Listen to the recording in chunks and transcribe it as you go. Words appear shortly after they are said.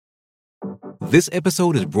This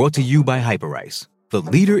episode is brought to you by Hyperice, the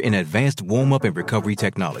leader in advanced warm-up and recovery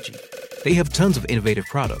technology. They have tons of innovative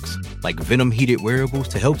products, like Venom-heated wearables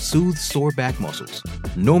to help soothe sore back muscles,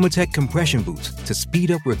 Normatec compression boots to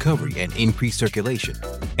speed up recovery and increase circulation,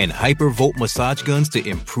 and Hypervolt massage guns to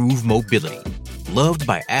improve mobility. Loved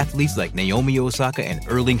by athletes like Naomi Osaka and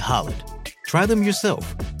Erling Haaland. Try them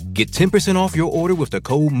yourself. Get 10% off your order with the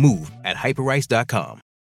code MOVE at hyperice.com.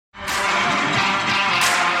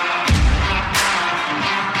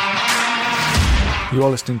 You are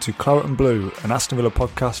listening to Claret and Blue, an Aston Villa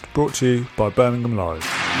podcast brought to you by Birmingham Live.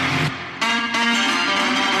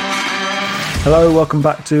 Hello, welcome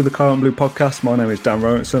back to the Claret and Blue podcast. My name is Dan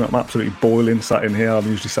Rowenson. I'm absolutely boiling sat in here. I'm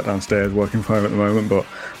usually sat downstairs working from home at the moment, but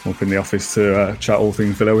I'm up in the office to chat all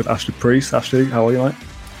things Villa with Ashley Priest. Ashley, how are you, mate?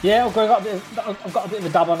 Yeah, I've got a bit of a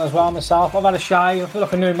dab on as well myself. I've had a shave. I feel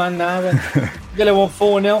like a new man now. And Villa won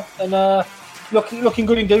 4-0 and looking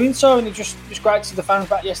good in doing so. And it's just great to see the fans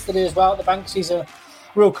back yesterday as well. The Banksy's a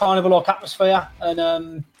real carnival-like atmosphere.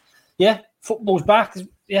 And football's back.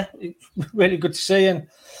 Yeah, it's really good to see. And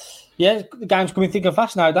yeah, the game's coming thick and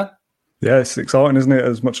fast now, Dan. Yeah, it's exciting, isn't it?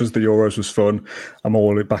 As much as the Euros was fun, I'm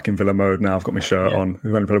all back in Villa mode now. I've got my shirt on.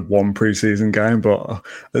 We've only played one pre-season game, but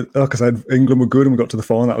like I said, England were good and we got to the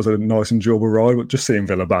final. That was a nice, enjoyable ride. But just seeing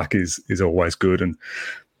Villa back is always good. And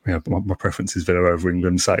yeah, my preference is Villa over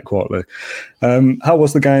England, say it quietly. How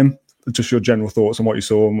was the game? Just your general thoughts on what you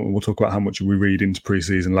saw. And we'll talk about how much we read into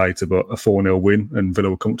pre-season later. But a 4-0 win and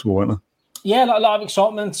Villa were comfortable, weren't they? Yeah, a lot of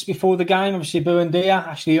excitement before the game. Obviously, Buendia,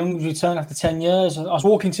 Ashley Young's return after 10 years. I was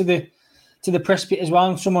walking to the press pit as well,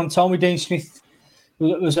 and someone told me Dean Smith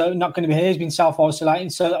was not going to be here. He's been self-isolating,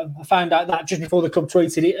 so I found out that just before the club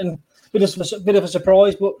tweeted it, and a bit of a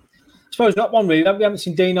surprise, but I suppose not one really. We haven't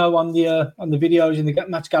seen Dino on the videos in the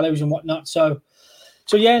match galleries and whatnot. So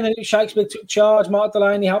yeah, and then Shakespeare took charge. Mark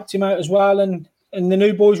Delaney helped him out as well, and the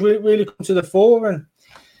new boys really come to the fore. And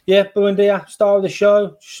yeah, Buendia, star of the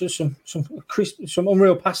show, some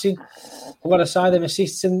unreal passing. I've got to say, them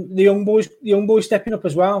assists and the young boys stepping up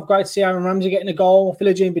as well. Great to see Aaron Ramsey getting a goal.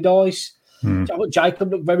 Philogene Bidice,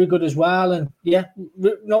 Jacob looked very good as well. And yeah,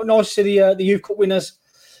 nice to see the Youth Cup winners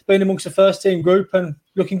being amongst the first team group and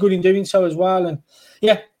looking good in doing so as well. And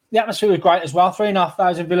yeah, the atmosphere was great as well.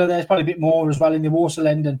 3,500 Villa. There's probably a bit more as well in the WALSALL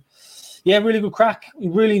end. And yeah, really good crack. We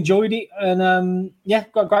really enjoyed it. And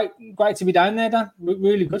got great to be down there, Dan.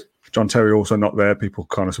 Really good. John Terry also not there. People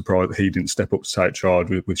kind of surprised that he didn't step up to take charge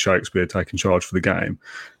with Shakespeare taking charge for the game.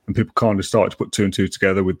 And people kind of started to put two and two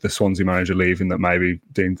together with the Swansea manager leaving that maybe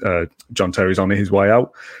John Terry's on his way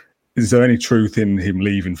out. Is there any truth in him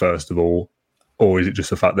leaving, first of all? Or is it just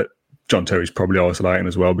the fact that John Terry's probably isolating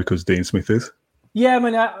as well because Dean Smith is? Yeah, I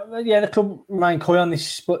mean, the club remain coy on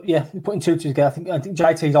this, but yeah, putting two together. I think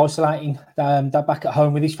JT's isolating. They're back at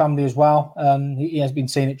home with his family as well. He has been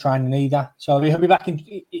seen at training either, so he'll be back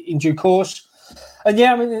in due course. And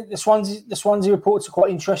yeah, I mean, the Swansea reports are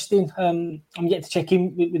quite interesting. I'm yet to check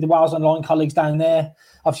in with the Wales Online colleagues down there.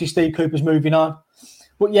 Obviously, Steve Cooper's moving on,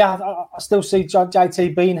 but yeah, I still see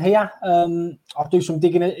JT being here. I'll do some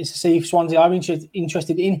digging to see if Swansea are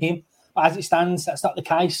interested in him. But as it stands, that's not the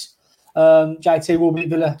case. JT will be at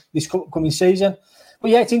Villa this coming season.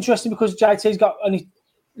 But yeah, it's interesting because JT's got only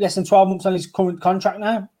less than 12 months on his current contract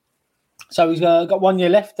now. So he's got 1 year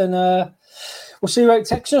left, and we'll see where it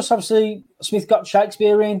takes us. Obviously, Smith got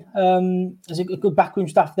Shakespeare in. There's a good backroom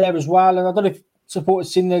staff there as well. And I don't know if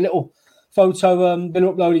supporters seen the little photo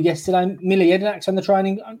Villa uploaded yesterday. Millie Edinax on the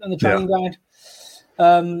training ground.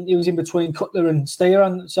 He was in between Cutler and Steer.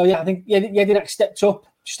 And so yeah, I think Edinax stepped up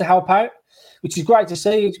just to help out, which is great to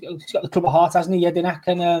see. He's got the club at heart, hasn't he, Jedinak?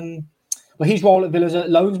 And his role at Villa is a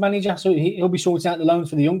loans manager, so he'll be sorting out the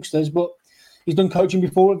loans for the youngsters. But he's done coaching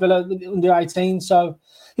before at Villa under 18, so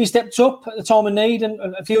he stepped up at the time of need, and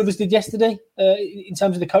a few others did yesterday in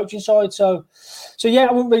terms of the coaching side. So yeah,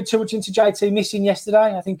 I wouldn't read too much into JT missing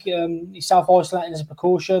yesterday. I think he's self-isolating as a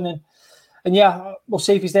precaution, and yeah, we'll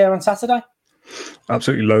see if he's there on Saturday.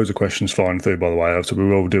 Absolutely loads of questions flying through, by the way. So we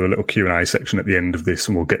will do a little Q&A section at the end of this,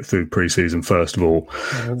 and we'll get through pre-season first of all.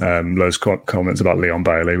 Loads of comments about Leon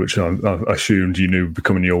Bailey, which I assumed you knew would be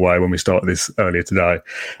coming your way when we started this earlier today.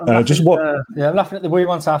 I'm laughing at the we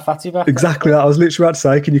want our fatty back. Exactly that. I was literally about to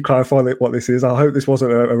say, can you clarify what this is? I hope this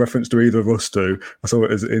wasn't a reference to either of us two. I saw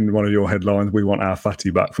it as in one of your headlines, we want our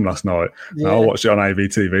fatty back from last night. Yeah. I watched it on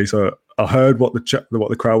AVTV, so I heard what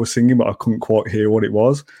the crowd was singing, but I couldn't quite hear what it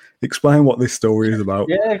was. Explain what this story is about.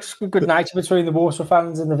 Yeah, it's good nature between the Walsall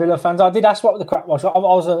fans and the Villa fans. I did ask what the crack was. I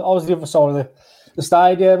was the other side of the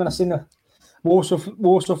stadium, and I seen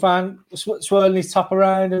Walsall fan swirling his top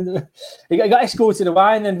around, and he got escorted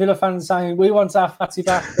away, and then Villa fans saying, "We want our Fatty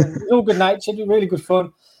back." And it was all good natured, really good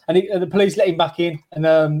fun. And the police let him back in, and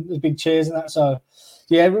there's big cheers and that. So,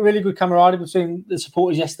 yeah, really good camaraderie between the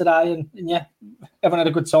supporters yesterday, and yeah, everyone had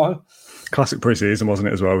a good time. Classic pre-season, wasn't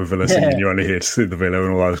it, as well, with Villa singing "You're only here to see the Villa"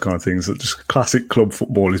 and all those kind of things. Just classic club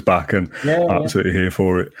football is back, and I'm absolutely here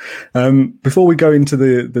for it. Before we go into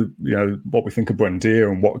the what we think of Buendia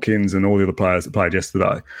and Watkins and all the other players that played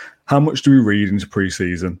yesterday, how much do we read into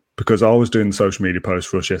pre-season? Because I was doing the social media posts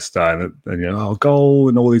for us yesterday, and goal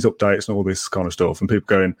and all these updates and all this kind of stuff, and people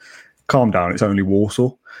going, "Calm down, it's only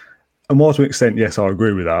Walsall." And while to an extent, yes, I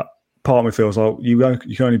agree with that. Part of me feels like you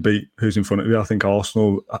can only beat who's in front of you. I think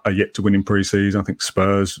Arsenal are yet to win in pre-season. I think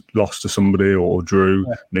Spurs lost to somebody or drew.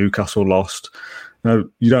 Yeah. Newcastle lost. You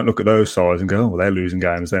don't look at those sides and go, "Oh, well, they're losing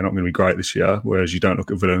games. They're not going to be great this year." Whereas you don't look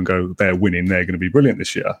at Villa and go, "They're winning. They're going to be brilliant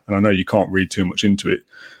this year." And I know you can't read too much into it,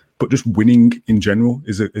 but just winning in general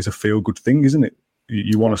is a feel-good thing, isn't it?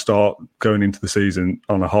 You want to start going into the season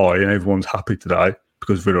on a high, and everyone's happy today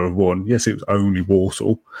because Villa have won. Yes, it was only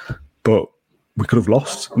Walsall, but we could have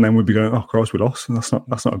lost, and then we'd be going, "Oh Christ, we lost," and that's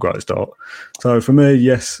not a great start. So for me,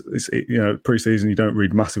 yes, it's pre-season. You don't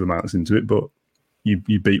read massive amounts into it, but you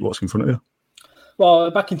beat what's in front of you. Well,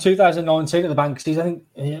 back in 2019 at the Banksys, I think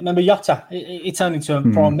remember Jota. He turned into a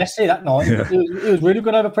prime Messi that night. Yeah. He was really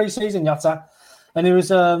good over pre-season, Jota, and he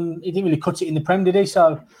didn't really cut it in the Prem, did he?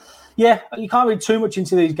 So yeah, you can't read too much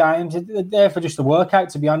into these games. They're there for just a workout,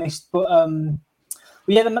 to be honest, but.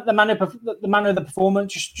 Yeah, the manner of the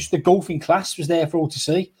performance, just the golfing class was there for all to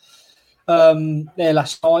see there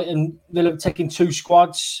last night, and they're taking two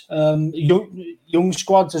squads, young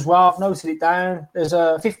squads as well. I've noted it down. There's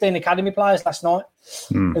 15 academy players last night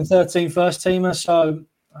and 13 first teamers. So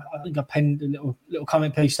I think I penned a little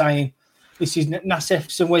comment piece saying this is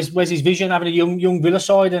Nassef's and where's his vision, having a young Villa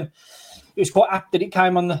side, and it was quite apt that it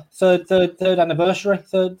came on the third anniversary,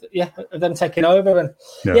 of them taking over, and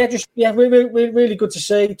really good to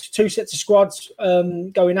see two sets of squads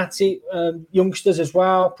going at it, youngsters as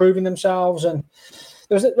well, proving themselves, and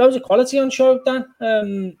there was loads of quality on show.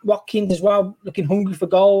 Dan Watkins as well, looking hungry for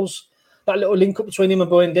goals. That little link up between him and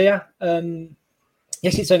Buendia.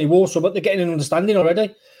 Yes, it's only Walsall, but they're getting an understanding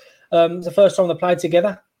already. It's the first time they played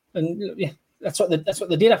together, and that's what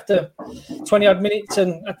they did after 20 odd minutes,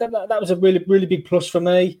 and that was a really, really big plus for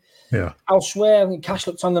me. Yeah. Elsewhere, I think Cash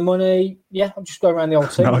looked on the money. Yeah, I'm just going around the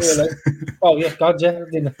old team, nice. Really. Oh yeah, God, yeah,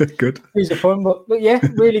 good. He's a fun, but yeah,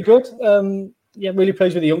 really good. Really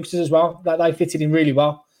pleased with the youngsters as well. That they fitted in really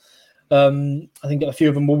well. I think a few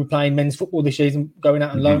of them will be playing men's football this season, going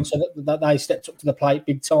out on loan, so that they stepped up to the plate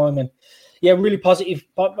big time, and yeah, really positive.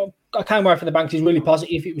 I came away from the Banks is really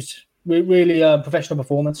positive. It was really professional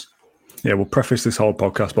performance. Yeah, we'll preface this whole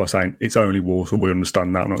podcast by saying it's only Walsall. We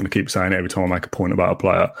understand that. I'm not going to keep saying it every time I make a point about a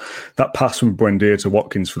player. That pass from Buendia to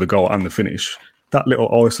Watkins for the goal and the finish, that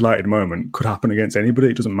little isolated moment could happen against anybody.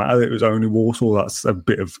 It doesn't matter. It was only Walsall. That's a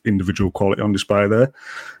bit of individual quality on display there.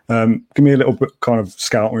 Give me a little bit kind of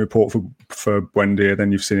scouting report for Buendia.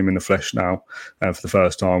 Then you've seen him in the flesh now for the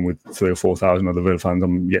first time with 3,000 or 4,000 other Villa fans.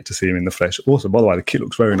 I'm yet to see him in the flesh. Also, by the way, the kit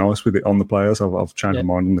looks very nice with it on the players. I've changed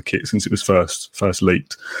my mind on the kit since it was first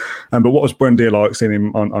leaked. But what was Buendia like seeing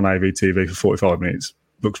him on AVTV for 45 minutes?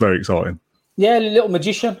 Looks very exciting. Yeah, a little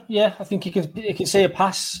magician. Yeah, I think he can see a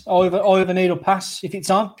pass, either needle pass if it's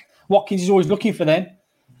on. Watkins is always looking for them.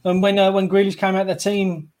 And when Grealish came out of the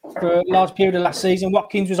team for a large period of last season,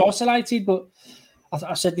 Watkins was isolated. But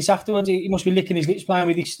I said this afterwards, he must be licking his lips playing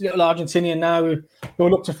with this little Argentinian now who will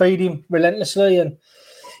look to feed him relentlessly. And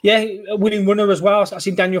yeah, a winning runner as well. I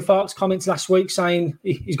seen Daniel Farke's comments last week saying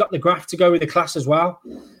he's got the graft to go with the class as well.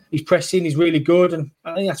 He's pressing, he's really good, and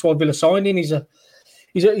I think that's why Villa signed him. He's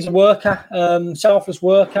a worker, selfless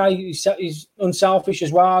worker. He's unselfish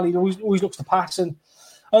as well. He always looks to pass, and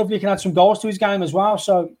hopefully he can add some goals to his game as well.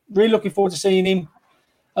 So really looking forward to seeing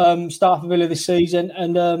him start for Villa this season.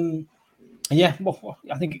 And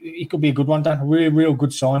I think he could be a good one, Dan. A real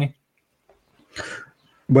good signing.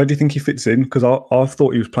 Where do you think he fits in? Because I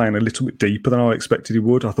thought he was playing a little bit deeper than I expected he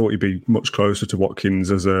would. I thought he'd be much closer to Watkins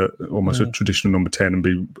as almost a traditional number 10 and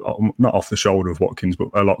be not off the shoulder of Watkins, but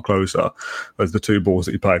a lot closer. As the two balls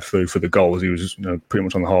that he played through for the goals, he was pretty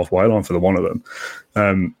much on the halfway line for the one of them.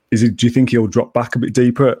 Do you think he'll drop back a bit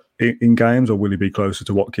deeper in games, or will he be closer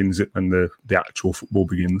to Watkins and the actual football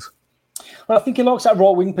begins? Well, I think he likes that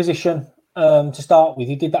right wing position. To start with,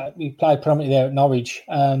 he did that. He played prominently there at Norwich.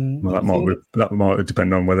 That might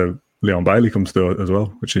depend on whether Leon Bailey comes through as well,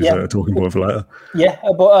 which is a talking point for later. Yeah,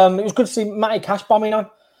 but it was good to see Matty Cash bombing on,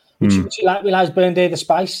 which allows Buendia the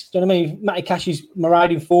space. Do you know what I mean? Matty Cash is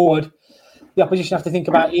marauding forward. the opposition have to think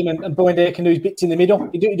about him, and Buendia can do his bits in the middle.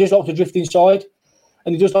 He does like to drift inside,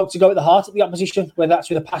 and he does like to go at the heart of the opposition, whether that's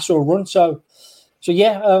with a pass or a run. So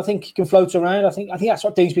yeah, I think he can float around. I think that's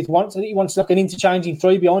what Dean Smith wants. I think he wants like an interchanging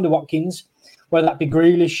three behind the Watkins, whether that be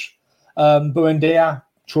Grealish, Buendia,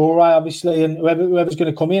 Traore, obviously, and whoever's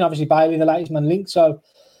going to come in. Obviously, Bailey, the latest man linked. So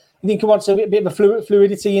I think he wants a bit of a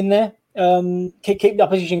fluidity in there. Keep the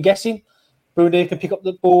opposition guessing. Buendia can pick up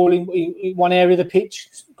the ball in one area of the pitch.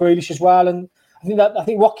 Grealish as well, and I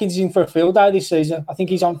think Watkins is in for a field day this season. I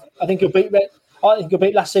think he's on. I think he'll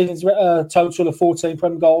beat last season's total of 14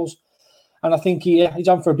 Prem goals. And I think he's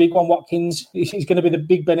on for a big one, Watkins. He's going to be the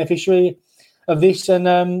big beneficiary of this.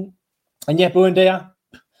 And Buendia,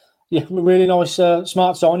 really nice,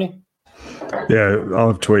 smart signing. Yeah,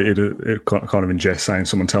 I've tweeted it kind of in jest saying,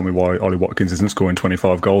 someone tell me why Ollie Watkins isn't scoring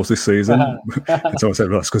 25 goals this season. And someone said,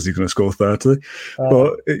 well, that's because he's going to score 30.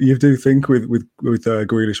 But you do think with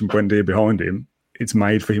Grealish and Buendia behind him, it's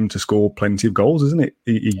made for him to score plenty of goals, isn't it?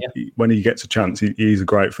 He, when he gets a chance, he's a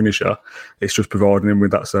great finisher. It's just providing him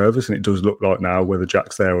with that service, and it does look like now, whether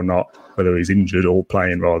Jack's there or not, whether he's injured or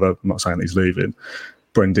playing rather, I'm not saying that he's leaving,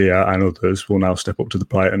 Buendia and others will now step up to the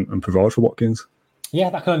plate and provide for Watkins.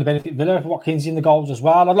 Yeah, that can only benefit Villa if Watkins in the goals as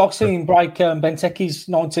well. I'd like to see him break Benteke's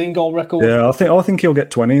 19-goal record. Yeah, I think he'll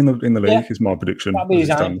get 20 in the league, is my prediction. That'd be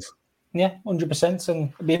his aim. Yeah, 100%.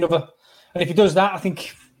 And it'd be another. And if he does that, I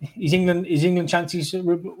think his England chances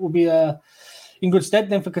will be in good stead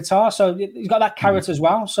then for Qatar. So he's got that carrot as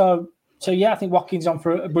well. So yeah, I think Watkins on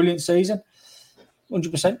for a brilliant season,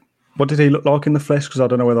 100%. What did he look like in the flesh? Because I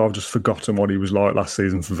don't know whether I've just forgotten what he was like last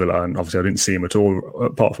season for Villa, and obviously I didn't see him at all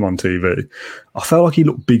apart from on TV. I felt like he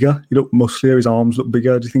looked bigger. He looked musclier. His arms looked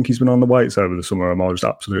bigger. Do you think he's been on the weights over the summer? Or am I just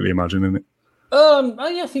absolutely imagining it?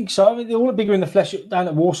 I think so. I mean, they all look bigger in the flesh down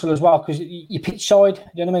at Walsall as well, because you pitch side,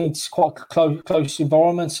 you know what I mean? It's quite a close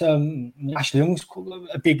environment. Ashley Young's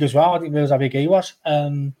big as well. I didn't realise how big he was.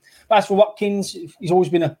 But as for Watkins, he's always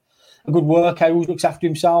been a good worker. He always looks after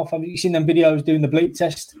himself. I mean, you've seen them videos doing the bleep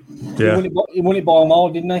test. Yeah. He won it by a mile,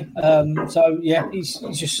 didn't he? So, yeah, he's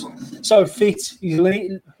just so fit. He's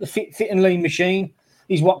a fit and lean machine.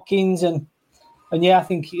 He's Watkins, and yeah, I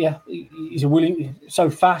think he's so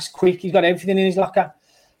fast, quick. He's got everything in his locker.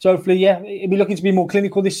 So hopefully, he'll be looking to be more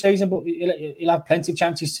clinical this season, but he'll have plenty of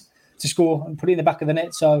chances to score and put it in the back of the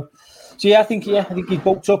net. So yeah, I think he's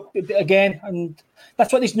bulked up again, and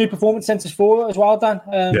that's what this new performance centre's for as well,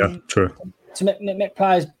 Dan. True. To make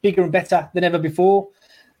players bigger and better than ever before.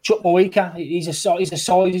 Chuck Moika, he's a size, he's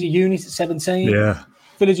a unit at 17. Yeah.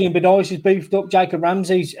 Philogene and Bedice is beefed up. Jacob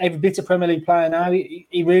Ramsey's every bit of Premier League player now.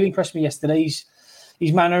 He really impressed me yesterday.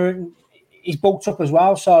 His manner, he's bulked up as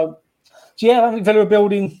well. So yeah, I think Villa are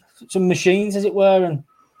building some machines, as it were, and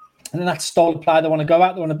then that's the style of player they want to go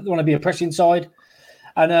at. They want to be a pressing side,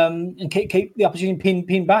 and keep the opposition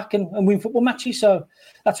pinned back and win football matches. So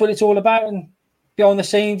that's what it's all about. And behind the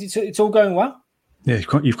scenes, it's all going well. Yeah,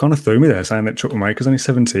 you've kind of threw me there saying that Chuck Maker's only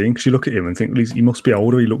 17, because you look at him and think, well, he must be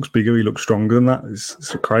older, he looks bigger, he looks stronger than that.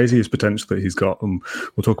 It's crazy his potential that he's got, and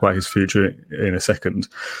we'll talk about his future in a second.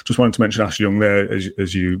 Just wanted to mention Ashley Young there,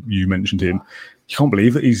 as you mentioned him. You can't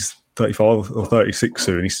believe that he's 35 or 36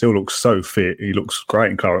 soon. He still looks so fit. He looks great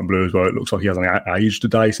in claret and blue as well. It looks like he hasn't aged a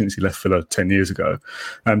day since he left Villa 10 years ago.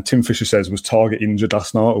 Tim Fisher says, was Target injured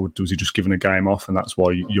last night, or was he just given a game off and that's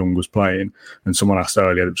why Young was playing? And someone asked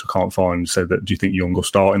earlier, which I can't find, said that, do you think Young will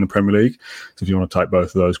start in the Premier League? So if you want to take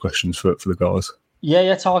both of those questions for the guys.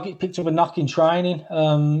 Yeah, Target picked up a knock in training.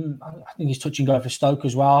 I think he's touch and go for Stoke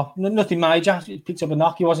as well. Nothing major. He picked up a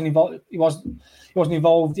knock. He wasn't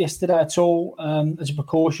involved yesterday at all as a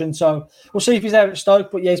precaution. So we'll see if he's there at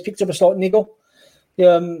Stoke. But yeah, he's picked up a slight niggle. He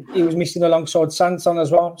was missing alongside Sanson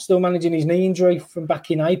as well. Still managing his knee injury from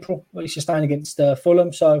back in April, where he sustained against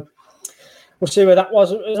Fulham. So we'll see where that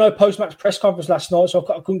was. There was no post-match press conference last night, so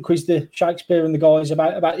I couldn't quiz the Shakespeare and the guys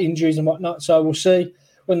about injuries and whatnot. So we'll see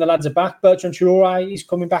when the lads are back. Bertrand Traore is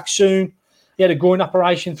coming back soon. He had a groin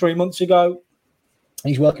operation 3 months ago.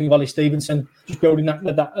 He's working with Ollie Stevenson, just building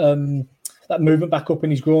that movement back up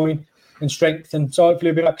in his groin and strength. And so hopefully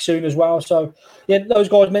he'll be back soon as well. So, yeah, those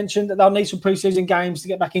guys mentioned that they'll need some pre-season games to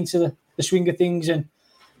get back into the swing of things. And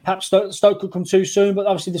perhaps Stoke could come too soon. But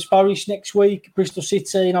obviously there's Forest next week, Bristol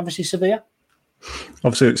City, and obviously Sevilla.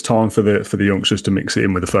 Obviously, it's time for the youngsters to mix it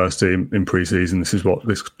in with the first team in pre-season. This is what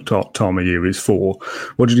this time of year is for.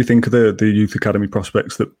 What did you think of the youth academy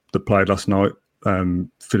prospects that played last night?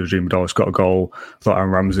 Philogene Bedice got a goal. I thought Aaron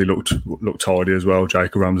Ramsey looked tidy as well.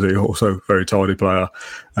 Jacob Ramsey, also very tidy player.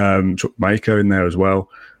 Chuck Maker in there as well.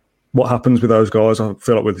 What happens with those guys? I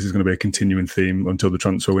feel like this is going to be a continuing theme until the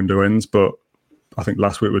transfer window ends. But I think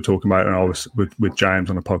last week we were talking about it, and I was with James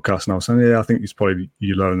on a podcast, and I was saying, I think it's probably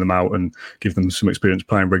you loan them out and give them some experience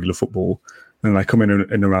playing regular football. And they come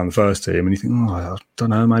in around the first team, and you think, I don't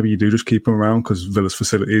know, maybe you do just keep them around because Villa's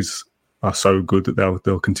facilities are so good that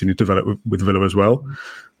they'll continue to develop with Villa as well.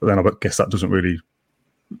 But then I guess that doesn't really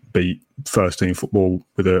beat first team football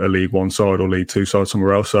with a League One side or League Two side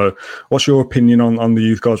somewhere else. So what's your opinion on the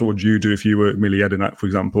youth guys? What would you do if you were Millie Edinak, for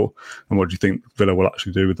example? And what do you think Villa will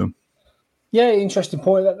actually do with them? Yeah, interesting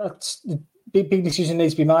point. That's the big decision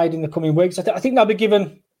needs to be made in the coming weeks. I think they'll be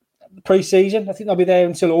given pre-season. I think they'll be there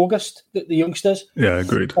until August, the youngsters. Yeah,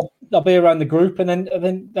 agreed. They'll be around the group, and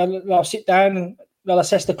then they'll sit down and they'll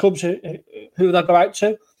assess the clubs who they'll go out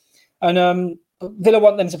to. And Villa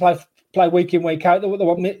want them to play week in, week out. They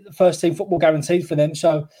want the first team football guaranteed for them.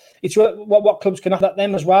 So it's what clubs can offer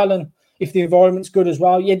them as well. And if the environment's good as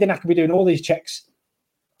well, then I could be doing all these checks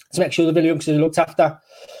to make sure the Villa youngsters are looked after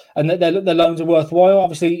and that their loans are worthwhile.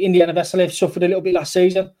 Obviously, Indiana Veselev suffered a little bit last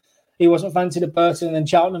season. He wasn't fancied at Burton and then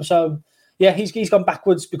Cheltenham. So, yeah, he's gone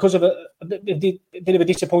backwards because of a bit of a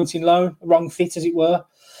disappointing loan, a wrong fit, as it were.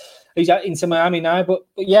 He's out into Miami now. But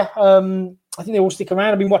yeah, I think they all stick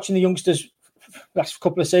around. I've been watching the youngsters last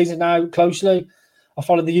couple of seasons now closely. I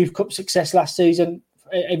followed the Youth Cup success last season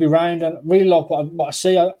every round and really like what I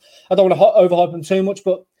see. I don't want to overhype them too much,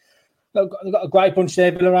 but they've got a great bunch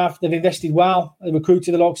there. Villa they've invested well. They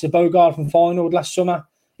recruited the likes of Bogard from Feyenoord last summer.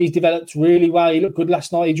 He's developed really well. He looked good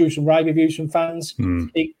last night. He drew some rave reviews from fans.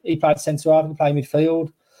 He played centre-half and played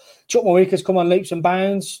midfield. Chuck Moika's come on leaps and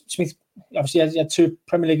bounds. Smith obviously has had 2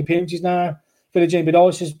 Premier League appearances now. Philogene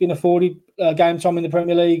Bedice has been afforded game time in the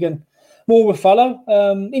Premier League, and more will follow.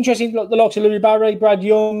 Interesting, the likes of Louis Barry, Brad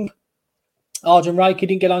Young, Arjun Rake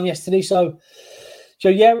didn't get on yesterday, so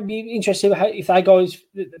yeah, it'd be interesting if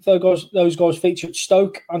those guys feature at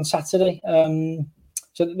Stoke on Saturday.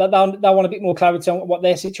 So they'll want a bit more clarity on what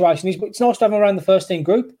their situation is. But it's nice to have them around the first team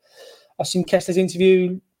group. I've seen Kessler's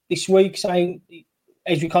interview this week saying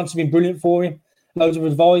Ezri Konsa's been brilliant for him. Loads of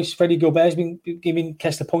advice. Freddie Gilbert's been giving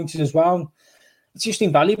Kessler pointers as well. It's just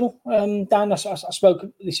invaluable. Dan, I spoke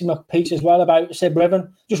this in my piece as well about Seb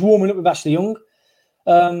Revan, just warming up with Ashley Young.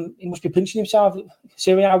 He must be pinching himself.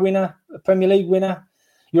 Serie A winner, a Premier League winner,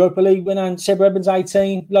 Europa League winner, and Seb Revan's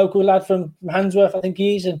 18, local lad from Handsworth, I think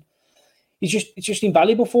he is, and it's just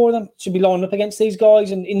invaluable for them to be lining up against these guys.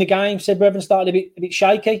 And in the game, Seb Revan started a bit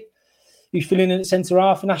shaky. He was filling in at centre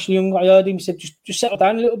half, and Ashley Young, I heard him, said, just settle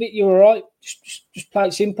down a little bit. You're all right. Just play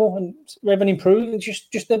it simple, and Revan improved. And just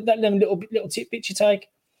that little tidbits you take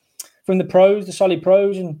from the pros, the solid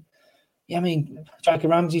pros, and yeah, I mean, Jacob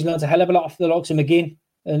Ramsey's learned a hell of a lot off the likes of McGinn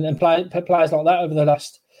and players like that over the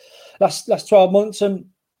last 12 months. And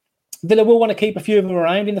Villa will want to keep a few of them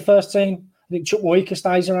around in the first team. I think Chuck Moika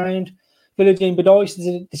stays around. Philogene Bedice, there's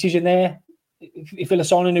a decision there. If Villa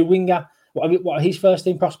sign a new winger, what are his first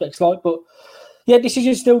team prospects like? But yeah,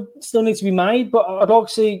 decisions still need to be made. But I'd like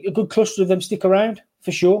to see a good cluster of them stick around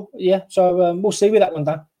for sure. Yeah, so we'll see with that one,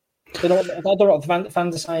 Dan. I don't know what the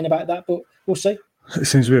fans are saying about that, but we'll see. It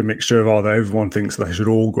seems to be a mixture of either everyone thinks they should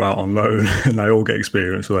all go out on loan and they all get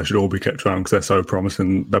experience, or they should all be kept around because they're so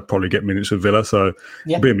promising. They'll probably get minutes with Villa. So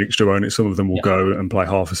it'll be a mixture, won't it? Some of them will go and play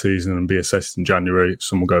half a season and be assessed in January.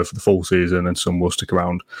 Some will go for the full season and some will stick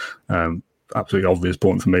around. Absolutely obvious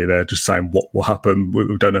point for me there, just saying what will happen.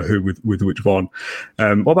 We don't know who with which one.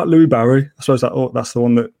 What about Louis Barry? I suppose that's the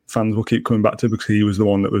one that fans will keep coming back to because he was the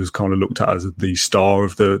one that was kind of looked at as the star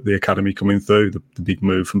of the academy coming through, the big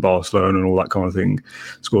move from Barcelona and all that kind of thing,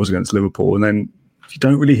 scores against Liverpool. And then you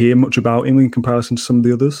don't really hear much about him in comparison to some of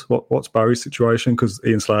the others. What's Barry's situation? Because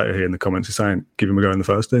Ian Slater here in the comments is saying, give him a go in the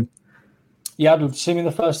first team. Yeah, I'd love to see him in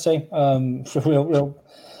the first team.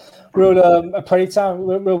 Real a predator,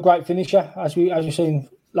 real great finisher as we've seen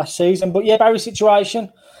last season. But yeah, Barry's situation.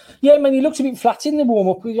 Yeah, I mean, he looks a bit flat in the warm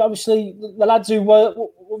up. Obviously, the lads who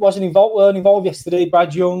weren't involved yesterday,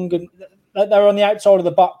 Brad Young, and they were on the outside of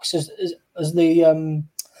the box as the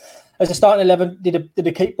starting 11 did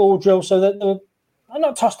a keep ball drill. So they were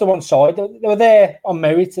not tossed to one side. They were there on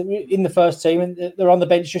merit in the first team, and they're on the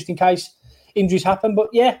bench just in case injuries happen.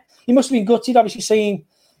 But yeah, he must have been gutted, obviously, seeing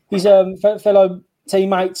his fellow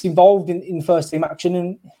teammates involved in first team action,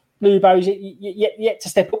 and Louis Barry's yet to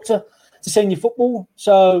step up to senior football.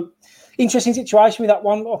 So interesting situation with that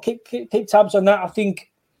one. I'll keep tabs on that. I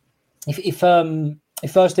think if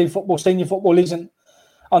first team football, senior football isn't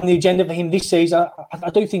on the agenda for him this season, I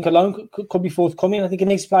do think a loan could be forthcoming. I think he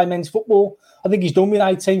needs to play men's football. I think he's done with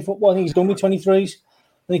 18 football. I think he's done with 23s.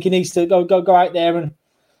 I think he needs to go out there and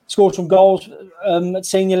score some goals at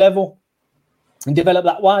senior level and develop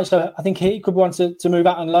that way. So I think he could want to move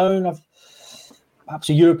out on loan. perhaps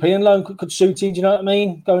a European loan could suit him. Do you know what I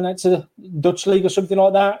mean? Going out to the Dutch league or something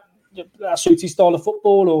like that. That suits his style of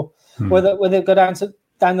football, or whether they go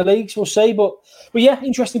down the leagues, we'll see. But yeah,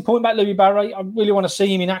 interesting point about Louis Barry. I really want to see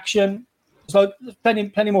him in action. So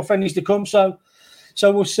plenty more friendlies to come. So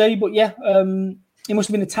we'll see. But yeah, it must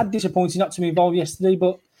have been a tad disappointing not to be involved yesterday.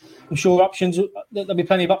 But I'm sure there'll be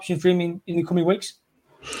plenty of options for him in the coming weeks.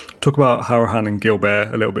 Talk about Hourihane and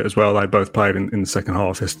Gilbert a little bit as well. They both played in the second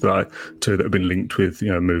half yesterday. Two that have been linked with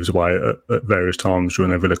moves away at various times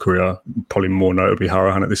during their Villa career. Probably more notably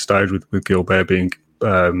Hourihane at this stage, with Gilbert being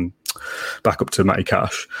back up to Matty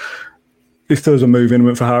Cash. If there was a move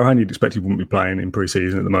imminent for Hourihane, you'd expect he wouldn't be playing in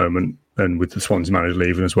pre-season at the moment. And with the Swansea manager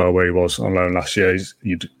leaving as well, where he was on loan last year,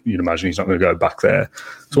 you'd imagine he's not going to go back there.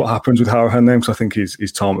 So what happens with Hourihane then? Because I think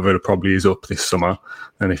his time at Villa probably is up this summer.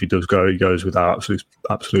 And if he does go, he goes with our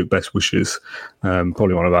absolute best wishes.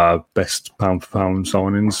 Probably one of our best pound-for-pound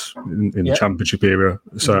signings in the Championship era,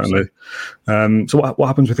 certainly. So what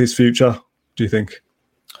happens with his future, do you think?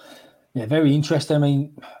 Yeah, very interesting. I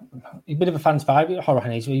mean, he's a bit of a fan's favourite,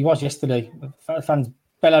 Hourihane. He was yesterday. Fans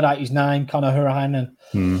bellowed out his name, Conor Hourihane,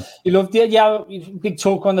 and he loved it. Yeah, big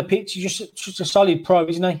talk on the pitch. He's just a solid pro,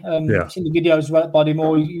 isn't he? Seen the videos about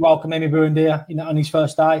Bodymore. He welcomed Emi Buendia on his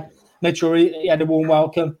first day. Made sure he had a warm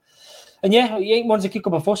welcome. And yeah, he ain't one to kick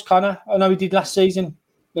up a fuss, Conor. I know he did last season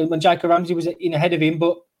when Jacob Ramsey was in ahead of him,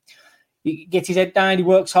 but he gets his head down. He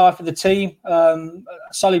works hard for the team.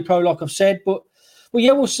 Solid pro, like I've said. But well,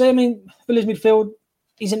 yeah, we'll see. I mean, Villa's midfield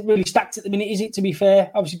isn't really stacked at the minute, is it, to be fair?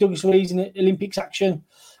 Obviously, Douglas Luiz in the Olympics action,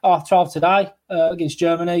 12 today against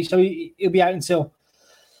Germany. So he'll be out until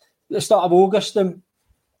the start of August. And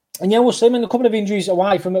yeah, we'll see. I mean, a couple of injuries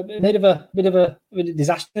away from a bit of a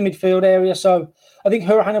disaster in the midfield area. So I think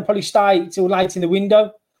Hourihane will probably stay till late in the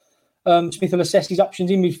window. Smith will assess his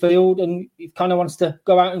options in midfield, and if he kind of wants to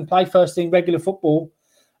go out and play first team regular football,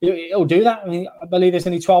 he'll do that. I mean, I believe there's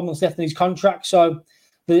only 12 months left in his contract, so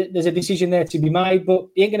there's a decision there to be made. But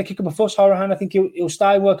he ain't going to kick up a fuss, Hourihane. I think he'll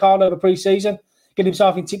stay, work hard over pre-season, get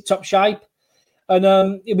himself in tip-top shape,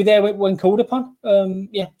 and he'll be there when called upon.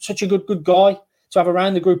 Such a good guy to have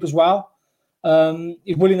around the group as well.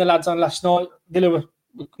 He's willing the lads on last night. Villa were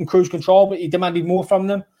in cruise control, but he demanded more from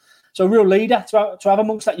them. So a real leader to have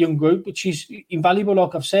amongst that young group, which is invaluable,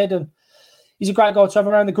 like I've said. And he's a great guy to have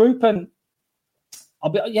around the group. And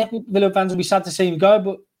Villa fans will be sad to see him go,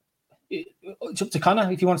 but it's up to Conor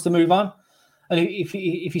if he wants to move on. And if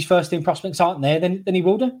his first team prospects aren't there, then he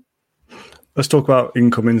will do. Let's talk about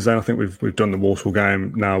incomings then. I think we've done the WALSALL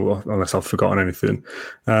game now, unless I've forgotten anything.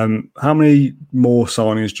 How many more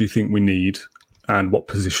signings do you think we need, and what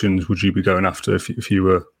positions would you be going after if you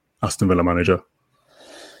were Aston Villa manager?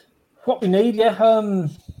 What we need,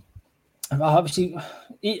 obviously,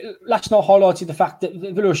 last night highlighted the fact that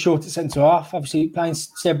Villa was short at centre-half. Obviously, playing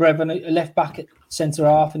Seb Revan, a left-back at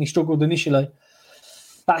centre-half, and he struggled initially.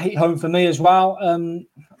 That hit home for me as well.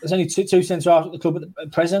 There's only two centre-halves at the club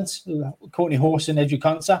at present, Courtney Horse and Edric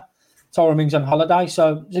Konsa. Tyrone Mings on holiday,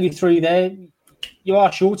 so there's only three there. You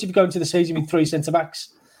are short if you go into the season with three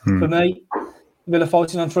centre-backs. For me, Villa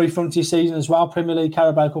fighting on three fronts this season as well, Premier League,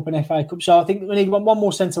 Carabao Cup and FA Cup. So I think we need one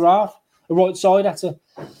more centre-half, a right side to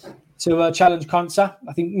challenge Konsa.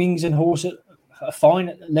 I think Mings and Horse are fine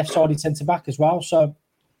at left-sided centre-back as well. So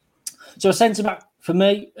a centre-back for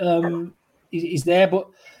me is there, but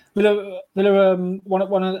Villa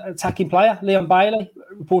want an attacking player. Leon Bailey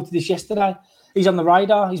reported this yesterday. He's on the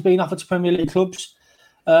radar. He's been offered to Premier League clubs.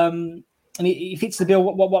 And he fits the bill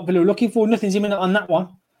what Villa are looking for. Nothing's imminent on that one,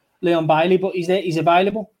 Leon Bailey, but he's there. He's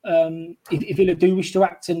available. If Villa do wish to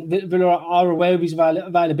act, and Villa are aware of his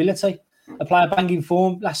availability. A player banging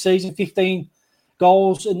form last season, 15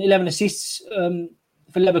 goals and 11 assists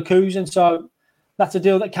for Leverkusen. So that's a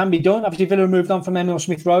deal that can be done. Obviously, Villa moved on from Emil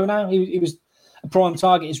Smith-Rowe now. He was a prime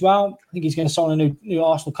target as well. I think he's going to sign a new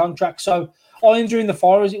Arsenal contract. So irons are in the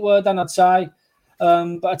fire, as it were, Dan, I'd say.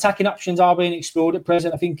 But attacking options are being explored at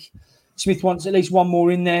present. I think Smith wants at least one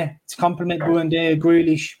more in there to complement Buendia,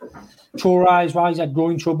 Grealish, Traoré as well. He's had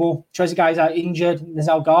groin trouble. Trezeguet's out injured. There's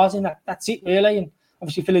El Ghazi. That's it, really. And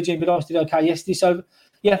obviously, Philogene Vidas did okay yesterday. So,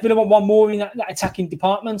 yeah, Villa want one more in that attacking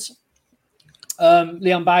department.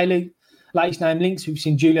 Leon Bailey, latest name links. We've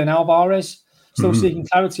seen Julian Alvarez. Still seeking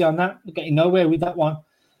clarity on that. We're getting nowhere with that one.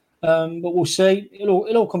 But we'll see. It'll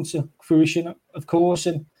all come to fruition, of course.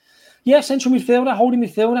 And, yeah, central midfielder, holding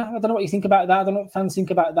midfielder. I don't know what you think about that. I don't know what fans think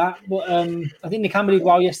about that. But I think Nakamba did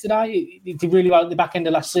well yesterday. He did really well at the back end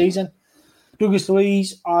of last season. Douglas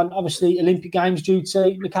Luiz on, obviously, Olympic Games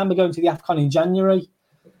duty. Nakamba going to the AFCON in January.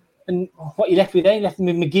 And what you left with there? You left him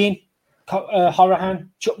with McGinn, Hourihane,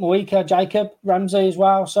 Chuck Mwika, Jacob, Ramsey as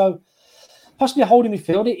well. So possibly a holding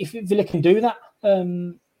midfielder if Villa can do that.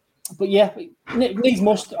 But yeah, needs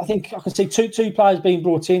must. I think I can see two players being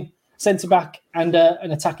brought in, centre back and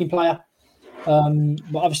an attacking player.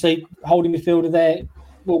 But obviously, holding midfielder there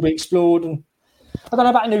will be explored. And I don't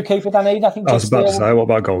know about a new keeper, Dan either. I was about to say, what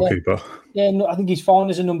about goalkeeper? Yeah, no, I think he's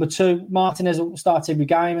fine as a number 2. Martinez will start every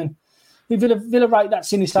game, and Villa rate that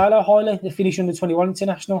Sinisalo highly. They finish under 21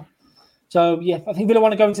 international. So yeah, I think Villa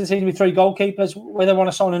want to go into the season with 3 goalkeepers. Whether they want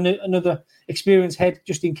to sign another experienced head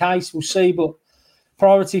just in case, we'll see. But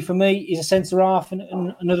priority for me is a centre half and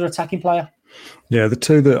another attacking player. Yeah, the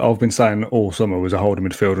 2 that I've been saying all summer was a holding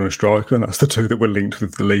midfielder and a striker, and that's the 2 that were linked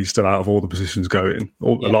with the least out of all the positions going. A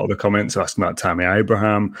lot of the comments are asking about Tammy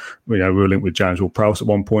Abraham. We were linked with James Ward-Prowse at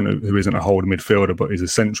one point, who isn't a holding midfielder, but is a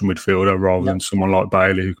central midfielder rather than someone like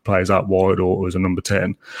Bailey who plays out wide or as a number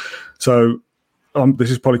 10. So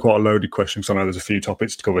this is probably quite a loaded question because I know there's a few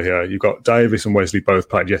topics to cover here. You've got Davis and Wesley both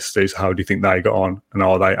played yesterday, so how do you think they got on? And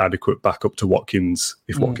are they adequate backup to Watkins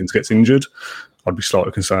if Watkins gets injured? I'd be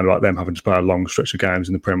slightly concerned about them having to play a long stretch of games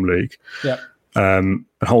in the Premier League. Yeah. And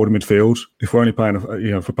holding midfield, if we're only playing,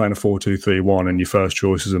 if we're playing a 4-2-3-1 and your first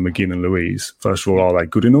choices are McGinn and Louise, first of all, are they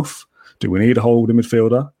good enough? Do we need a holding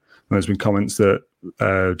midfielder? And there's been comments that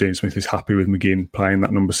Dean Smith is happy with McGinn playing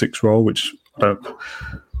that number 6 role, which I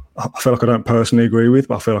feel like I don't personally agree with,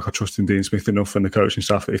 but I feel like I trust in Dean Smith enough and the coaching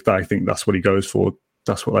staff that if they think that's what he goes for,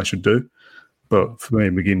 that's what they should do. But for me,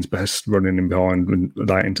 McGinn's best running in behind and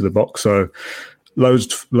late into the box. So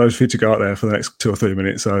loads for you to go out there for the next 2 or 3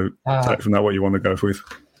 minutes. So take from that what you want to go with.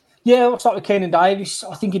 Yeah, I'll start with Keenan Davis.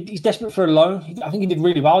 I think he's desperate for a loan. I think he did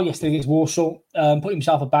really well yesterday against Walsall, put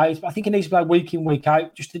himself about. But I think he needs to play week in, week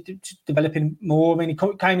out, just to develop him more. I mean,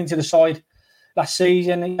 he came into the side last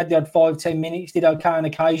season. He had 5-10 minutes, did okay on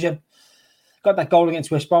occasion. Got that goal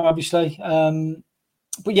against West Brom, obviously.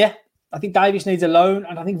 But yeah, I think Davis needs a loan,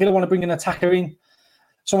 and I think Villa want to bring an attacker in,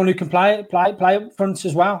 someone who can play up front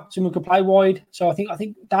as well, someone who can play wide. So I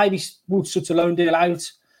think Davis would such a loan deal out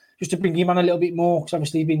just to bring him on a little bit more, because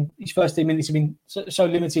obviously his first 10 minutes have been so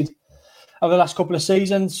limited over the last couple of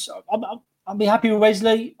seasons. I'll be happy with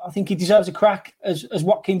Wesley. I think he deserves a crack as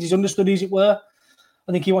Watkins is understudy, as it were.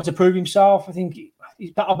 I think he wants to prove himself. I think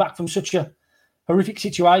he's battled back from such a horrific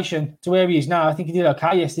situation to where he is now. I think he did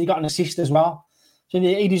okay yesterday. He got an assist as well. So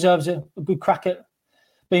he deserves a good crack at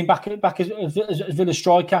being back as Villa's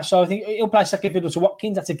striker. So I think he'll play second fiddle to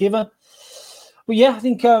Watkins. That's a given. But yeah, I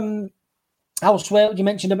think elsewhere, you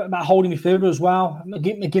mentioned about holding midfielder as well.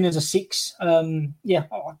 McGinn as a 6. Yeah,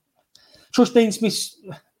 trust Dean Smith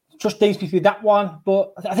with that one.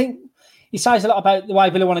 But I think it says a lot about the way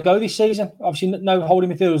Villa want to go this season. Obviously, no holding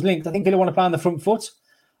midfielders linked. I think Villa want to play on the front foot.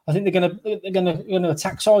 I think they're going to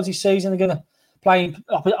attack sides this season. They're going to play in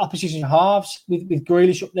opposition halves with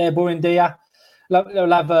Grealish up there, Buendia.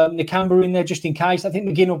 They'll have Nakamba in there just in case. I think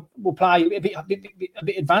McGinn will play a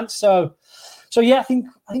bit advanced. So yeah, I think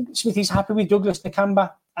Smith is happy with Douglas,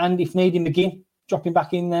 Nakamba, and if needed, McGinn dropping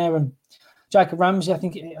back in there, and Jacob Ramsey. I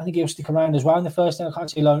think he'll stick around as well in the first. I can't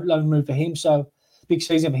see a loan move for him. So big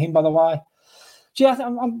season for him, by the way. So yeah,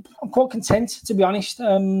 I'm quite content, to be honest.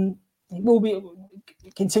 It will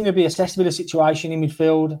continue to be assessed with the situation in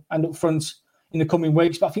midfield and up front in the coming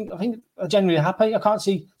weeks. But I think I'm generally happy. I can't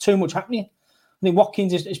see too much happening. I think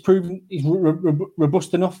Watkins is proven he's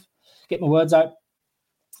robust enough. Get my words out,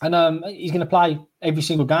 and he's going to play every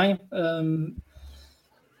single game.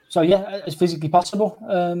 So yeah, as physically possible.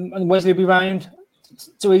 And Wesley will be round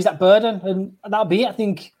to ease that burden, and that'll be it. I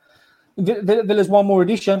think Villa's one more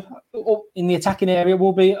addition in the attacking area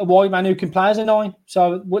will be a wide man who can play as a 9.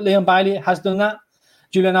 So Leon Bailey has done that.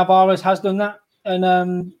 Julian Alvarez has done that,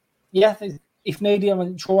 and yeah, if needed,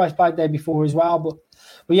 I'm sure I've played there before as well.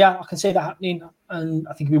 But yeah, I can see that happening, and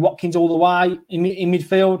I think it'll be Watkins all the way in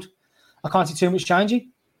midfield. I can't see too much changing.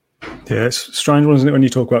 Yeah, it's a strange one, isn't it, when you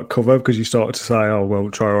talk about cover, because you started to say, oh,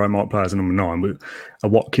 well, Traore might play as a number 9, but are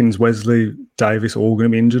Watkins, Wesley, Davis all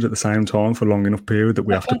going to be injured at the same time for a long enough period that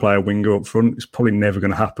we have to play a winger up front? It's probably never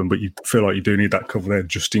going to happen, but you feel like you do need that cover there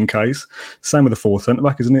just in case. Same with the 4th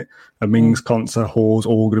centre-back, isn't it? Mings, Konsa, Hawes,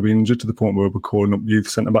 all going to be injured to the point where we're calling up youth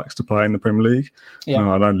centre-backs to play in the Premier League. Yeah.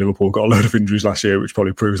 I know Liverpool got a load of injuries last year, which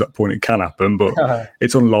probably proves that point it can happen, but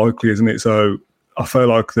it's unlikely, isn't it? So I feel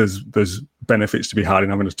like there's benefits to be had in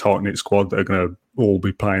having a tight-knit squad that are going to all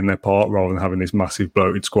be playing their part rather than having this massive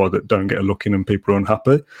bloated squad that don't get a look in and people are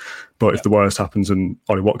unhappy. But if the worst happens and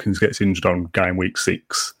Ollie Watkins gets injured on game week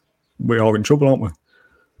 6, we are in trouble, aren't we?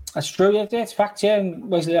 That's true, yeah, it's fact, yeah, and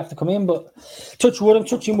Wesley have to come in, but touch wood, I'm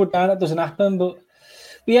touching wood now, that doesn't happen, but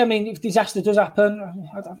yeah, I mean, if disaster does happen,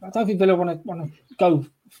 I don't think Villa want to go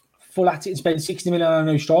full at it and spend 60 million on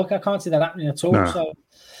a new striker. I can't see that happening at all, So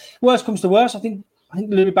worst comes to worst, I think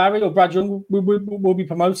Louis Barry or Brad Young will be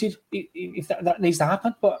promoted if that needs to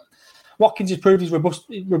happen. But Watkins has proved his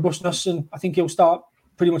robustness, and I think he'll start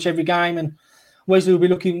pretty much every game. And Wesley will be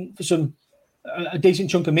looking for a decent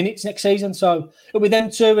chunk of minutes next season. So it'll be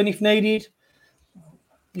them two, and if needed,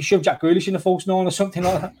 you shove Jack Grealish in the false nine or something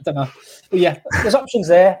like that. I don't know. But yeah, there's options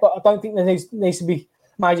there, but I don't think there needs to be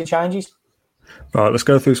major changes. Right, let's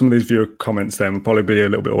go through some of these viewer comments then. We'll probably be a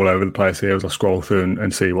little bit all over the place here as I scroll through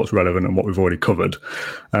and see what's relevant and what we've already covered.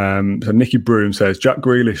 So Nicky Broom says, Jack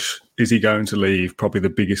Grealish, is he going to leave? Probably the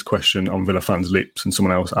biggest question on Villa fans' lips. And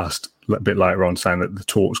someone else asked a bit later on saying that the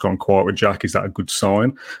talk's gone quiet with Jack. Is that a good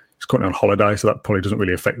sign? He's currently on holiday, so that probably doesn't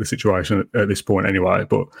really affect the situation at this point anyway.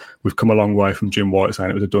 But we've come a long way from Jim White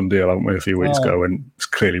saying it was a done deal, haven't we, a few weeks ago, and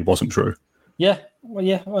it clearly wasn't true. Yeah, well,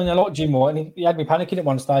 I like Jim White, and he had me panicking at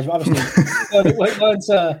one stage, but obviously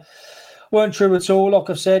it weren't true at all,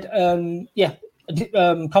 like I've said.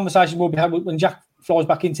 Conversation will be had when Jack flies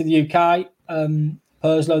back into the UK.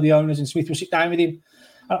 Purslow, the owners, and Smith will sit down with him.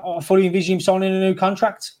 I fully envision him signing a new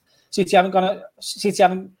contract. City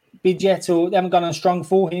haven't bid yet, or they haven't gone on strong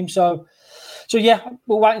for him. So yeah,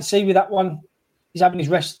 we'll wait and see with that one. He's having his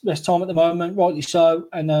rest time at the moment, rightly so,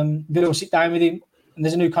 and Villa will sit down with him. And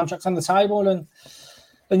there's a new contract on the table, and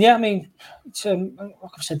yeah, I mean, it's,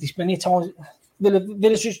 like I've said this many times,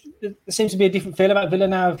 Villa's just, there seems to be a different feel about Villa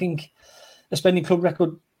now. I think they're spending club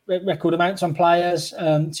record amounts on players.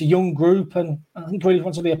 It's a young group, and I think really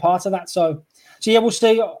wants to be a part of that. So yeah, we'll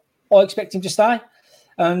see. I expect him to stay,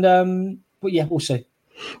 and but yeah, we'll see.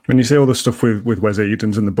 When you see all the stuff with Wes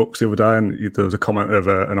Edens in the books the other day, and there was a comment of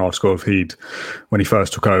an article of when he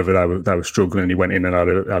first took over, they were struggling, and he went in and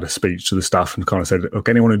had a speech to the staff and kind of said, look,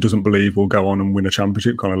 anyone who doesn't believe will go on and win a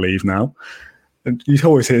championship, kind of leave now. And you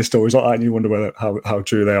always hear stories like that and you wonder how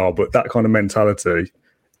true they are, but that kind of mentality,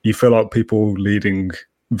 you feel like people leading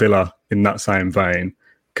Villa in that same vein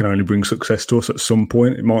can only bring success to us at some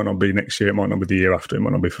point. It might not be next year, it might not be the year after, it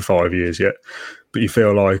might not be for 5 years yet, but you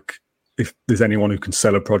feel like if there's anyone who can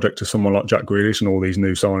sell a project to someone like Jack Grealish and all these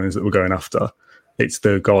new signings that we're going after, it's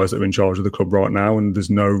the guys that are in charge of the club right now, and there's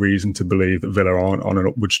no reason to believe that Villa aren't on an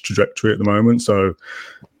upwards trajectory at the moment. So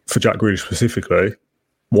for Jack Grealish specifically,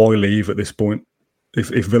 why leave at this point? If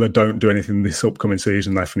Villa don't do anything this upcoming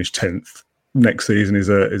season, they finish 10th. Next season is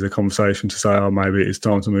a conversation to say, maybe it's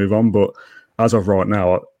time to move on. But as of right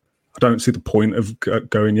now, I don't see the point of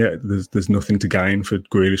going yet. There's nothing to gain for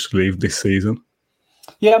Grealish to leave this season.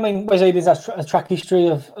 Yeah, I mean, Wes Edens has a track history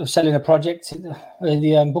of selling a project.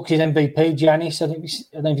 The book his MVP, Giannis. I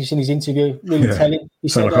don't know if you've seen his interview. Really telling. He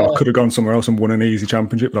said, I could have gone somewhere else and won an easy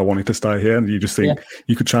championship, but I wanted to stay here. And you just think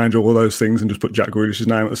you could change all those things and just put Jack Grealish's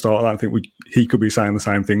name at the start of that. I think he could be saying the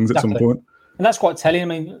same things at some point. And that's quite telling. I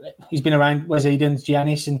mean, he's been around Wes Edens,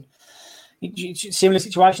 Giannis, and similar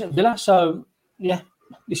situation at Villa. So, yeah,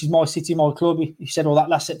 this is my city, my club. He said all that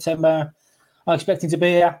last September. I expect him to be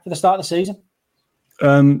here for the start of the season.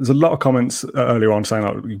 There's a lot of comments earlier on saying,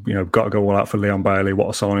 like, got to go all out for Leon Bailey, what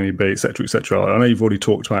a signing he'd be, etc., etc. I know you've already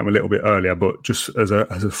talked about him a little bit earlier, but just as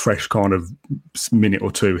a fresh kind of minute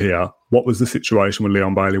or two here, what was the situation with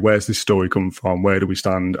Leon Bailey? Where's this story come from? Where do we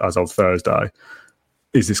stand as of Thursday?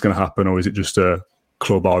 Is this going to happen, or is it just a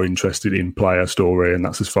club are interested in player story, and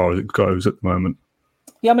that's as far as it goes at the moment?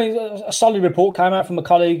 Yeah, I mean, a solid report came out from a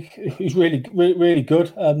colleague who's really, really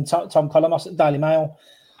good, Tom Colomos at Daily Mail.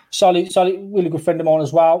 Solid, really good friend of mine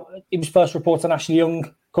as well. He was first reporter on Ashley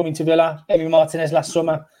Young coming to Villa, Emi Martinez last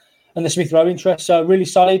summer, and the Smith Rowe interest. So really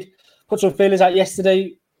solid. Put some feelers out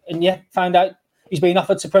yesterday, and found out he's been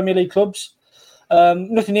offered to Premier League clubs.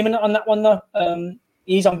 Nothing imminent on that one though.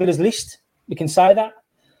 He's on Villa's list. We can say that.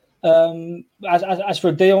 As for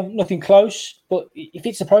a deal, nothing close. But he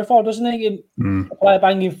fits the profile, doesn't he? A player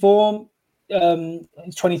banging form.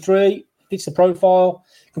 He's 23. Fits the profile.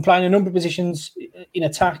 Can play in a number of positions in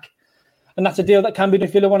attack, and that's a deal that can be done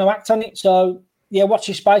if Villa want to act on it. So watch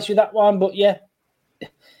your space with that one. But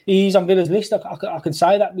he's on Villa's list. I can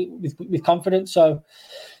say that with confidence. So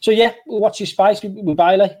we'll watch your space with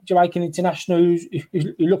Bailey, Jamaican international,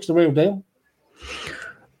 who looks the real deal.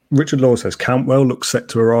 Richard Law says Cantwell looks set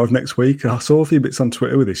to arrive next week. I saw a few bits on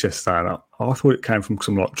Twitter with this yesterday, and I thought it came from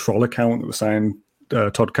some like troll account that was saying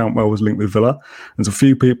Todd Cantwell was linked with Villa. There's a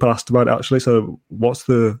few people asked about it actually. So what's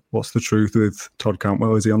the truth with Todd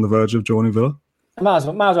Cantwell? Is he on the verge of joining Villa? Might as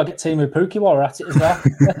well get Timu Pukki while we're at it as well.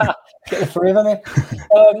 Get the three of them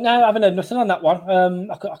in. No, I haven't heard nothing on that one.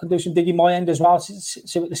 I can do some digging my end as well,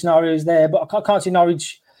 see what the scenario is there. But I can't see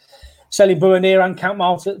Norwich selling Buendia and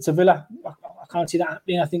Cantwell to Villa. I can't see that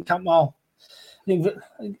happening. I think Cantwell,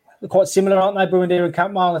 they're quite similar, aren't they? Buendia and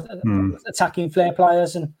Cantwell, attacking flair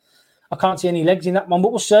players, and I can't see any legs in that one,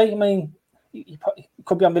 but we'll see. I mean, he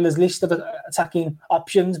could be on Villa's list of attacking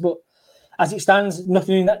options, but as it stands,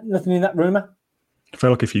 nothing in that rumour. I feel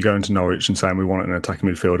like if you go into Norwich and saying we want an attacking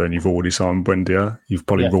midfielder and you've already signed Buendia, you've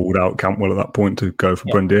probably ruled out Cantwell at that point to go for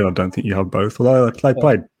Buendia. I don't think you have both, although they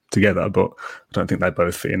played together, but I don't think they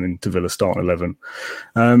both fit into Villa's starting 11.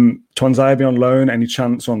 Tuanzebe on loan, any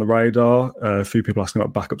chance on the radar? A few people asking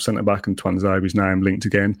about backup centre-back and Tuanzebe's name linked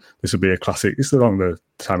again. This will be a classic. It's along the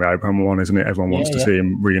Tammy Abraham one, isn't it? Everyone wants to see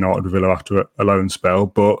him reunited with Villa after a loan spell,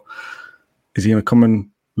 but is he going to come and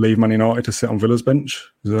leave Man United to sit on Villa's bench?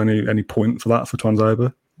 Is there any point for that for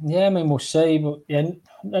Tuanzebe? Yeah, I mean, we'll see, but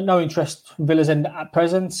no interest from Villa's end at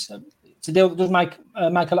present. It's a deal that does make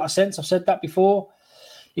a lot of sense. I've said that before.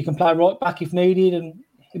 He can play right back if needed, and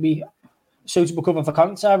he'll be suitable cover for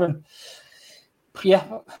Konsa. And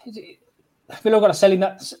Villa got to sell him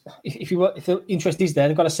that. If the interest is there,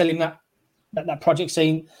 they've got to sell him that project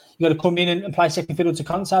scene. You got to come in and play second fiddle to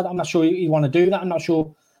Konsa. I'm not sure he'd want to do that. I'm not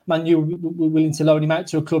sure Man U were willing to loan him out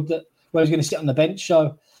to a club where he's going to sit on the bench.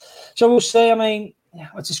 So we'll see. I mean,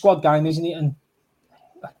 it's a squad game, isn't it? And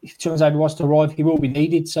if Tuanzebe was to arrive, he will be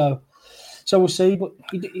needed. So we'll see. But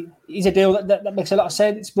he's a deal that makes a lot of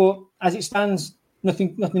sense. But as it stands,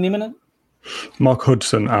 nothing imminent. Mark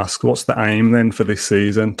Hudson asked, what's the aim then for this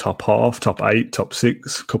season? Top half, top 8, top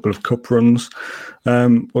 6, couple of cup runs.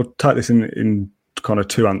 We'll take this in kind of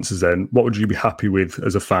two answers then. What would you be happy with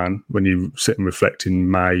as a fan when you sit and reflect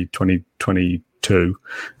in May 2022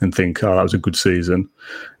 and think, that was a good season?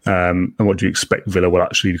 And what do you expect Villa will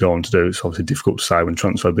actually go on to do? It's obviously difficult to say when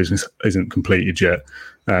transfer business isn't completed yet.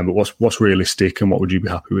 But what's realistic and what would you be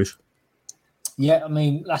happy with? Yeah, I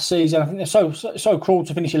mean, last season, I think they're so cruel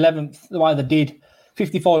to finish 11th the way they did.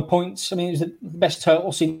 55 points. I mean, it was the best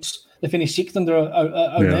total since they finished 6th under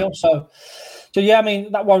O'Neill. So yeah, I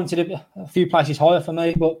mean, that warranted a few places higher for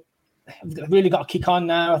me, but I've really got to kick on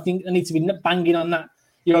now. I think I need to be banging on that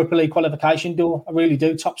Europa League qualification door. I really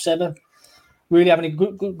do. Top 7. Really having a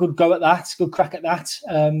good go at that, good crack at that.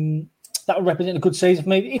 That would represent a good season for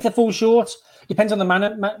me. If they fall short, depends on the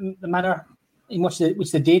manner in which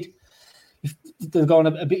they did. If they're going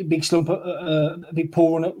a big slump, a big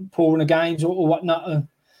poor run of games or whatnot,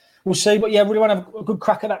 we'll see. But yeah, really want to have a good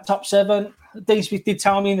crack at that top 7. Dean Smith did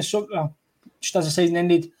tell me in the summer, just as the season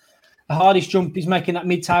ended, the hardest jump is making that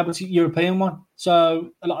mid-table European one. So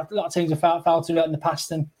a lot of teams have failed to do that in the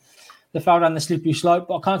past, and they fell down the slippery slope.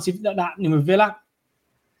 But I can't see that happening with Villa.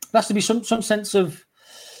 There has to be some sense of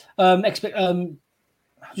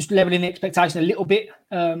just levelling the expectation a little bit,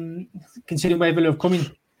 considering where Villa have come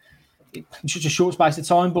in such a short space of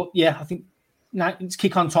time. But yeah, I think now it's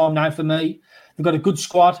kick on time now for me. They've got a good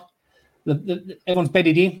squad. Everyone's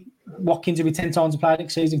bedded in. Watkins will be 10 times a player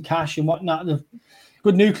next season, Cash and whatnot. The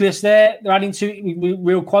good nucleus there. They're adding to it with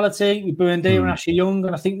real quality with Buendia and Ashley Young,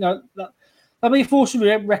 and I think that they'll be a force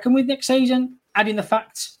to reckon with next season. Adding the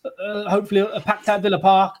fact, hopefully, a packed out Villa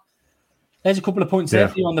Park. There's a couple of points there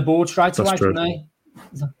for you on the board straight away from me.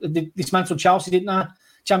 They dismantled Chelsea, didn't they?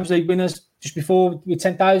 Champions League winners just before with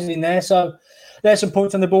 10,000 in there. So there's some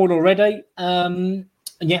points on the board already. And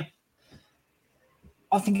yeah,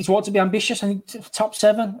 I think it's right to be ambitious. I think top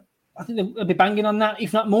 7. I think they'll be banging on that,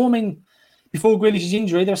 if not more. I mean, before Grealish's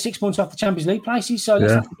injury, they were 6 points off the Champions League places. So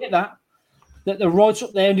let's not forget that they're right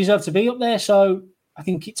up there and deserve to be up there. So I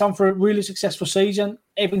think it's on for a really successful season.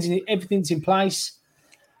 Everything's in place.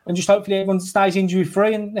 And just hopefully everyone stays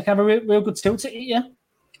injury-free and they can have a real good tilt at it, yeah?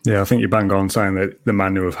 Yeah, I think you're bang on saying that the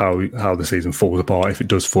manner of how the season falls apart, if it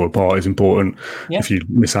does fall apart, is important. Yeah. If you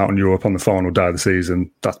miss out on Europe on the final day of the season,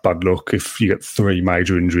 that's bad luck. If you get 3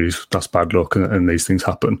 major injuries, that's bad luck, and these things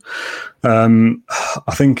happen.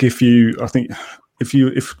 I think if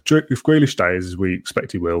Grealish stays as we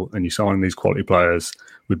expect he will, and you sign these quality players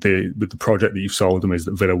with the project that you've sold them is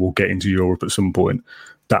that Villa will get into Europe at some point,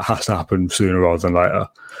 that has to happen sooner rather than later.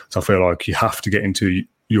 So I feel like you have to get into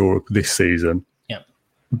Europe this season.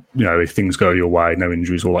 You know, if things go your way, no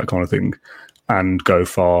injuries, all that kind of thing, and go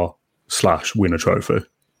far / win a trophy.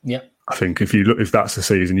 Yeah, I think if that's the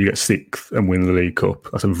season, you get 6th and win the League Cup.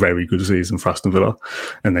 That's a very good season for Aston Villa,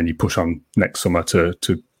 and then you push on next summer to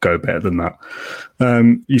go better than that.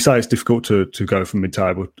 You say it's difficult to go from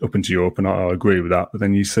mid-table up into Europe, and I agree with that. But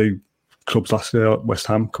then you see clubs last year, like West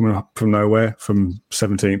Ham, coming up from nowhere, from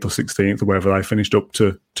 17th or 16th or wherever they finished up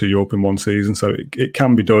to Europe in one season. So it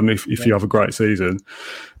can be done if you have a great season.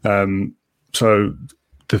 So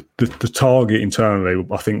the target internally,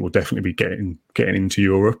 I think, will definitely be getting into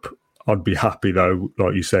Europe. I'd be happy though,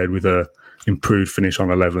 like you said, with a improved finish on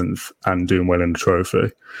 11th and doing well in the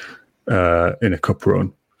trophy in a cup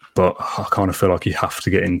run. But I kind of feel like you have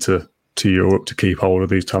to get into to Europe to keep hold of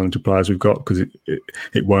these talented players we've got, because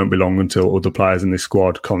it won't be long until other players in this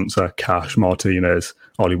squad, Konsa, Cash, Martinez,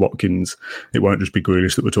 Ollie Watkins, it won't just be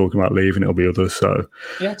Grealish that we're talking about leaving, it'll be others. So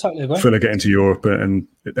yeah, totally agree. Villa getting to Europe and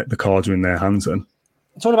the cards are in their hands then.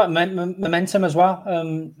 It's all about momentum as well.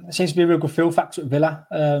 It seems to be a real good feel factor at Villa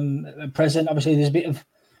at present. Obviously, there's a bit of, I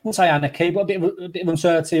wouldn't say anarchy, but a bit of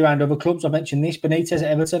uncertainty around other clubs. I mentioned this, Benitez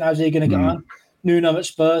at Everton, how's he going to get on? Nuno at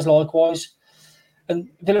Spurs, likewise. And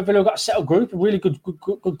Villa got a settled group, a really good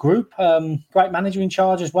group. Great manager in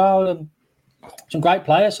charge as well, and some great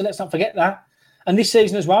players. So let's not forget that. And this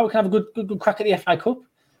season as well, we can have a good crack at the FA Cup.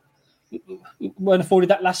 We weren't afforded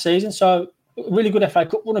that last season, so a really good FA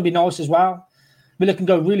Cup wouldn't be nice as well. Villa can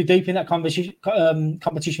go really deep in that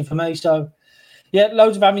competition for me. So, yeah,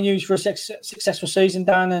 loads of avenues for a successful season,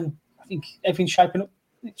 Dan, and I think everything's shaping up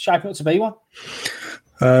to be one.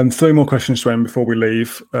 3 more questions to end before we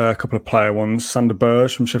leave. A couple of player ones. Sander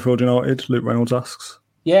Berge from Sheffield United. Luke Reynolds asks.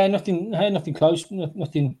 Yeah, nothing close.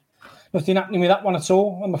 Nothing happening with that one at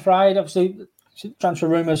all, I'm afraid. Obviously, transfer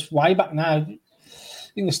rumours way back now. I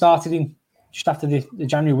think they started in just after the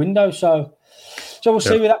January window. So we'll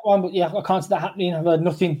see with that one. But yeah, I can't see that happening. I've heard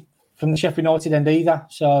nothing from the Sheffield United end either.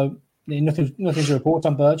 So nothing to report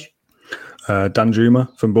on Berge. Dan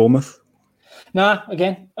Juma from Bournemouth. Nah,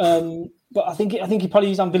 again. But I think he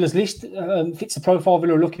probably is on Villa's list. Fits the profile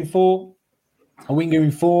Villa are looking for. A winger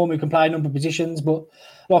in form who can play a number of positions. But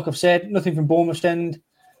like I've said, nothing from Bournemouth's end.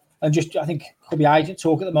 And just, I think, could be agent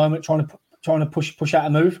talk at the moment, trying to push out a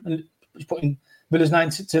move and just putting Villa's name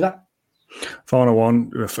to that. Final one,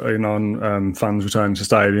 on fans returning to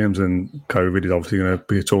stadiums, and COVID is obviously going to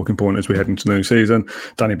be a talking point as we head into the new season.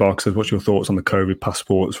 Danny Barker says, what's your thoughts on the COVID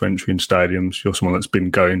passports for entry in stadiums? You're someone that's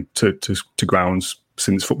been going to grounds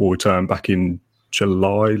since football returned back in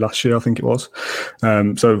July last year, I think it was.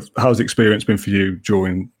 So how's the experience been for you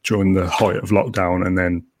during the height of lockdown, and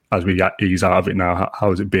then as we ease out of it now,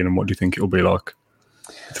 how has it been, and what do you think it'll be like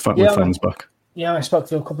with fans back? Yeah, I spoke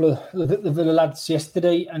to a couple of the Villa lads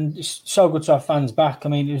yesterday, and it's so good to have fans back. I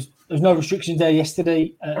mean, there's no restrictions there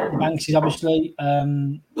yesterday. The Banks is obviously a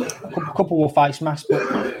couple wore face masks, but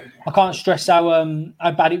I can't stress how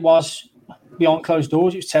bad it was behind closed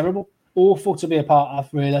doors. It was terrible, awful to be a part of.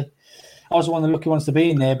 Really, I was one of the lucky ones to be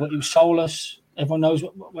in there, but it was soulless. Everyone knows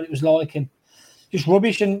what it was like, and just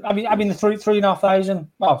rubbish. And having the 3,500,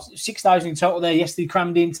 6,000 in total there yesterday,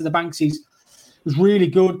 crammed into the Banksies. It was really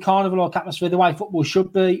good, carnival-like atmosphere, the way football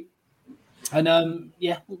should be. And,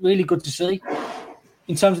 really good to see.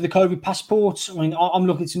 In terms of the COVID passports, I mean, I'm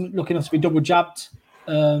looking enough to be double jabbed.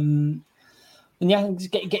 And,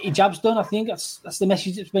 get your jabs done, I think. That's the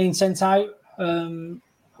message that's being sent out.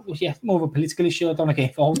 More of a political issue. I don't want to get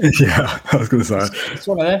involved. Yeah, I was going to say. It's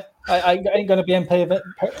one of them. I ain't going to be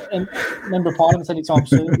Member of Parliament anytime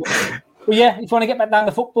soon. But yeah, if you want to get back down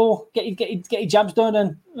to football, get your jabs done,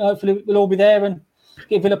 and hopefully we'll all be there and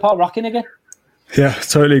get Villa Park rocking again. Yeah,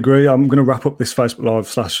 totally agree. I'm going to wrap up this Facebook Live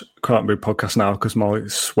 /Carlton podcast now because my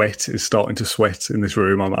sweat is starting to sweat in this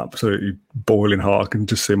room. I'm absolutely boiling hot. I can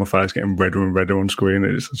just see my face getting redder and redder on screen.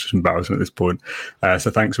 It's just embarrassing at this point.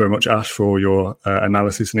 So thanks very much, Ash, for your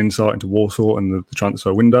analysis and insight into Walsall and the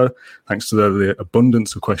transfer window. Thanks to the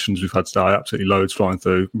abundance of questions we've had today. Absolutely loads flying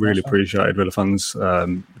through. Really appreciated Villa fans.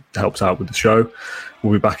 Helps out with the show.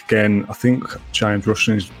 We'll be back again. I think James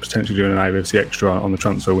Rushton is potentially doing an AFC Extra on the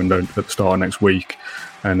transfer window at the start of next week,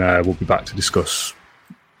 and we'll be back to discuss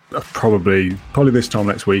probably this time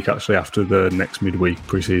next week, actually, after the next midweek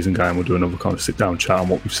pre-season game. We'll do another kind of sit-down chat on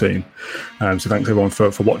what we've seen. So thanks everyone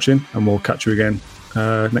for watching, and we'll catch you again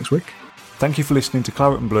next week. Thank you for listening to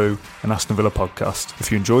Claret and Blue, an Aston Villa podcast.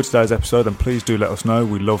 If you enjoyed today's episode, then please do let us know.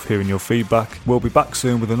 We love hearing your feedback. We'll be back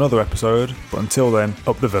soon with another episode, but until then,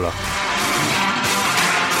 up the Villa.